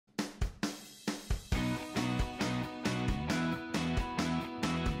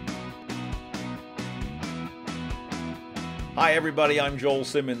Hi everybody, I'm Joel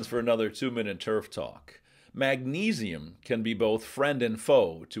Simmons for another 2-Minute Turf Talk. Magnesium can be both friend and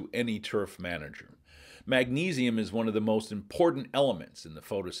foe to any turf manager. Magnesium is one of the most important elements in the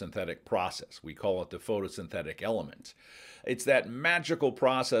photosynthetic process. We call it the photosynthetic element. It's that magical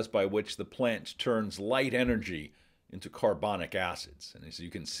process by which the plant turns light energy into carbonic acids. And as you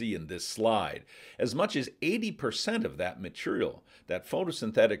can see in this slide, as much as 80% of that material, that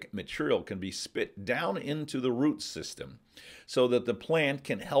photosynthetic material, can be spit down into the root system so that the plant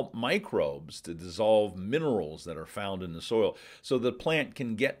can help microbes to dissolve minerals that are found in the soil so the plant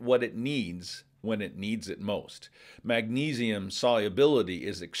can get what it needs when it needs it most. Magnesium solubility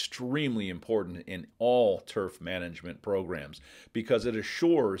is extremely important in all turf management programs because it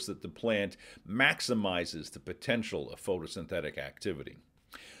assures that the plant maximizes the potential of photosynthetic activity.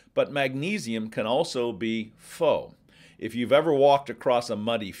 But magnesium can also be foe. If you've ever walked across a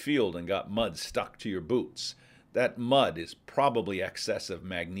muddy field and got mud stuck to your boots, that mud is probably excessive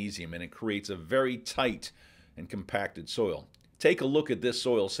magnesium and it creates a very tight and compacted soil. Take a look at this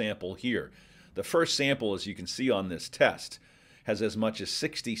soil sample here. The first sample, as you can see on this test, has as much as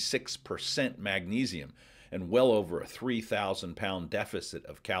 66% magnesium and well over a 3,000-pound deficit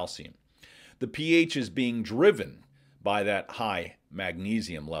of calcium. The pH is being driven by that high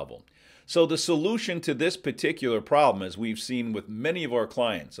magnesium level. So the solution to this particular problem, as we've seen with many of our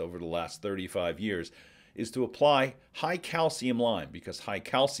clients over the last 35 years, is to apply high calcium lime, because high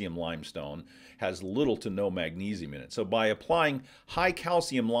calcium limestone has little to no magnesium in it. So by applying high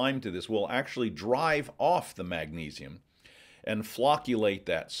calcium lime to this, we'll actually drive off the magnesium and flocculate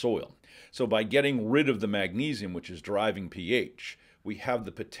that soil. So by getting rid of the magnesium, which is driving pH, we have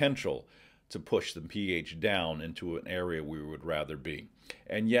the potential to push the pH down into an area we would rather be.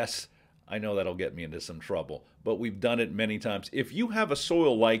 And yes, I know that'll get me into some trouble, but we've done it many times. If you have a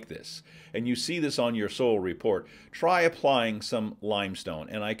soil like this, and you see this on your soil report, try applying some limestone,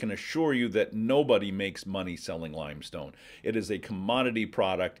 and I can assure you that nobody makes money selling limestone. It is a commodity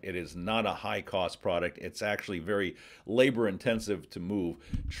product. It is not a high-cost product. It's actually very labor-intensive to move.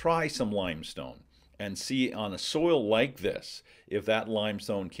 Try some limestone and see on a soil like this if that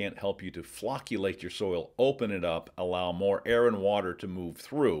limestone can't help you to flocculate your soil, open it up, allow more air and water to move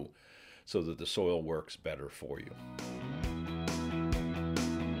through, so that the soil works better for you.